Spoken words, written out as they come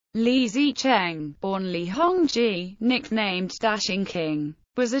Li Zicheng, born Li Hongji, nicknamed Dashing King,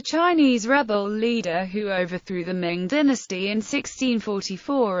 was a Chinese rebel leader who overthrew the Ming dynasty in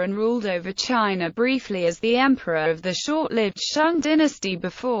 1644 and ruled over China briefly as the emperor of the short-lived Shang dynasty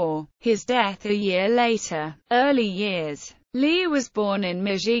before his death a year later. Early years. Li was born in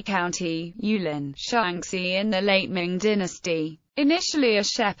Mizhi County, Yulin, Shaanxi in the late Ming dynasty. Initially a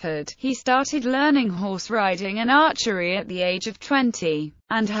shepherd, he started learning horse riding and archery at the age of 20,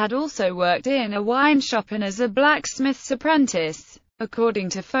 and had also worked in a wine shop and as a blacksmith's apprentice. According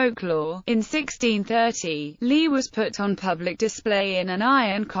to folklore, in 1630, Li was put on public display in an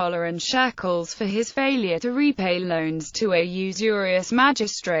iron collar and shackles for his failure to repay loans to a usurious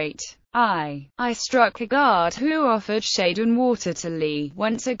magistrate. I struck a guard who offered shade and water to Li,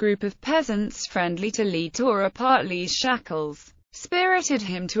 whence a group of peasants friendly to Li tore apart Li's shackles, spirited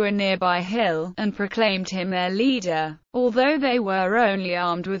him to a nearby hill, and proclaimed him their leader. Although they were only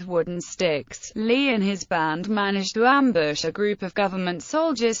armed with wooden sticks, Li and his band managed to ambush a group of government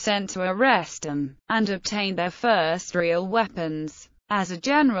soldiers sent to arrest them, and obtained their first real weapons as a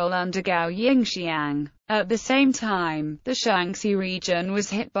general under Gao Yingxiang. At the same time, the Shaanxi region was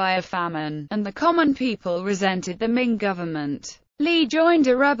hit by a famine, and the common people resented the Ming government. Li joined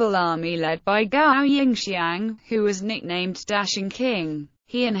a rebel army led by Gao Yingxiang, who was nicknamed Dashing King.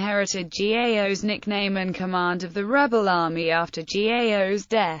 He inherited Gao's nickname and command of the rebel army after Gao's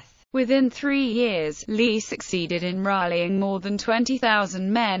death. Within 3 years, Li succeeded in rallying more than 20,000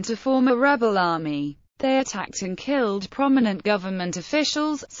 men to form a rebel army. They attacked and killed prominent government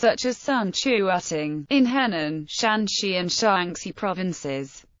officials, such as Sun Chuating, in Henan, Shanxi and Shaanxi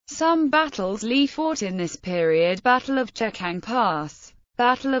provinces. Some battles Li fought in this period: Battle of Zicheng Pass,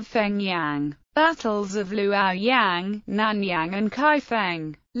 Battle of Fengyang, Battles of Luoyang, Nanyang and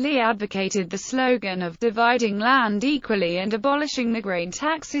Kaifeng. Li advocated the slogan of dividing land equally and abolishing the grain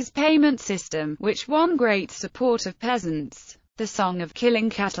taxes payment system, which won great support of peasants. The song of killing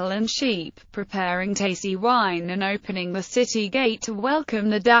cattle and sheep, preparing tasty wine and opening the city gate to welcome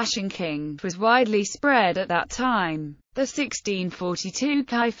the Dashing King was widely spread at that time. The 1642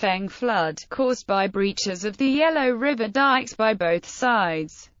 Kaifeng flood, caused by breaches of the Yellow River dikes by both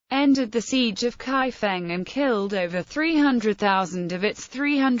sides, ended the siege of Kaifeng and killed over 300,000 of its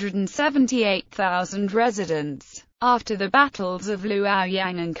 378,000 residents. After the battles of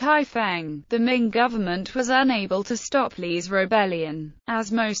Luoyang and Kaifeng, the Ming government was unable to stop Li's rebellion,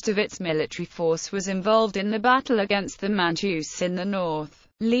 as most of its military force was involved in the battle against the Manchus in the north.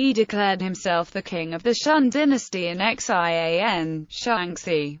 Li declared himself the king of the Shun dynasty in Xian,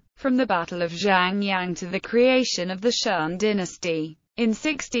 Shaanxi, from the Battle of Zhangyang to the creation of the Shun dynasty. In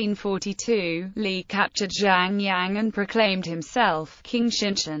 1642, Li captured Zhangyang and proclaimed himself King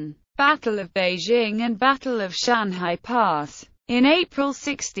Shinshan. Battle of Beijing and Battle of Shanhai Pass. In April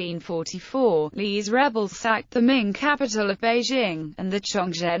 1644, Li's rebels sacked the Ming capital of Beijing, and the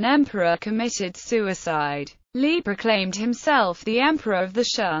Chongzhen emperor committed suicide. Li proclaimed himself the emperor of the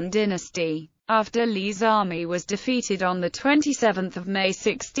Shun dynasty. After Li's army was defeated on the 27th of May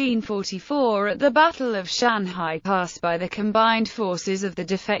 1644 at the Battle of Shanhai Pass by the combined forces of the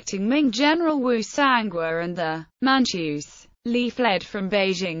defecting Ming general Wu Sangwa and the Manchus, Li fled from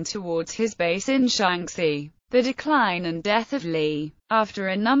Beijing towards his base in Shaanxi. The decline and death of Li. After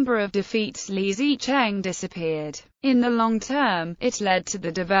a number of defeats, Li Zicheng disappeared. In the long term, it led to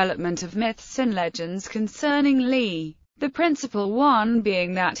the development of myths and legends concerning Li, the principal one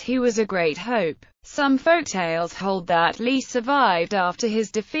being that he was a great hope. Some folktales hold that Li survived after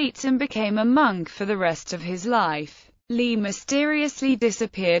his defeats and became a monk for the rest of his life. Li mysteriously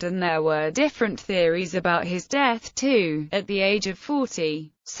disappeared, and there were different theories about his death too. At the age of 40,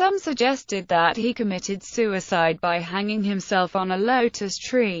 some suggested that he committed suicide by hanging himself on a lotus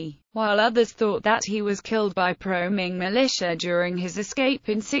tree, while others thought that he was killed by pro-Ming militia during his escape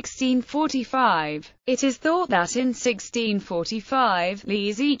in 1645. It is thought that in 1645,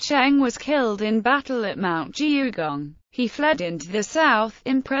 Li Zicheng was killed in battle at Mount Jiugong. He fled into the south,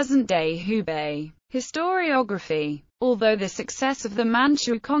 in present-day Hubei. Historiography. Although the success of the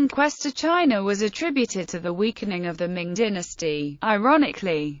Manchu conquest of China was attributed to the weakening of the Ming dynasty,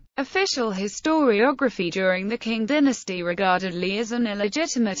 ironically, official historiography during the Qing dynasty regarded Li as an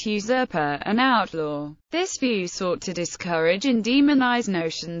illegitimate usurper, an outlaw. This view sought to discourage and demonize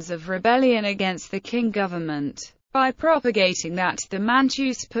notions of rebellion against the Qing government, by propagating that the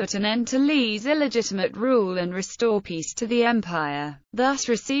Manchus put an end to Li's illegitimate rule and restore peace to the empire, thus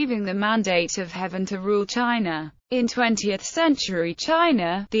receiving the mandate of heaven to rule China. In 20th-century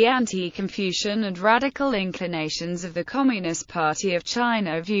China, the anti-Confucian and radical inclinations of the Communist Party of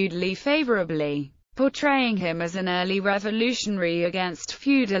China viewed Li favorably. portraying him as an early revolutionary against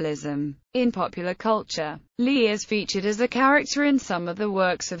feudalism. In popular culture, Li is featured as a character in some of the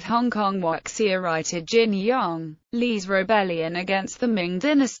works of Hong Kong wuxia writer Jin Yong. Li's rebellion against the Ming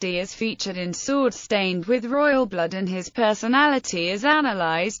dynasty is featured in Sword Stained with Royal Blood, and his personality is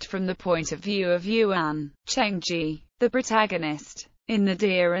analyzed from the point of view of Yuan Chengji, the protagonist. In The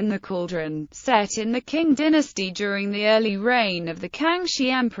Deer in the Cauldron, set in the Qing dynasty during the early reign of the Kangxi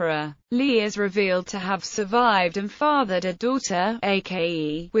Emperor, Li is revealed to have survived and fathered a daughter,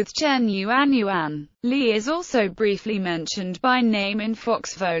 aka, with Chen Yuanyuan. Li is also briefly mentioned by name in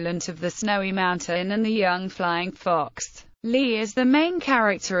Fox Volant of the Snowy Mountain and the Young Flying Fox. Li is the main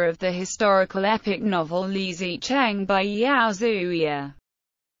character of the historical epic novel Li Zicheng by Yao Zuya.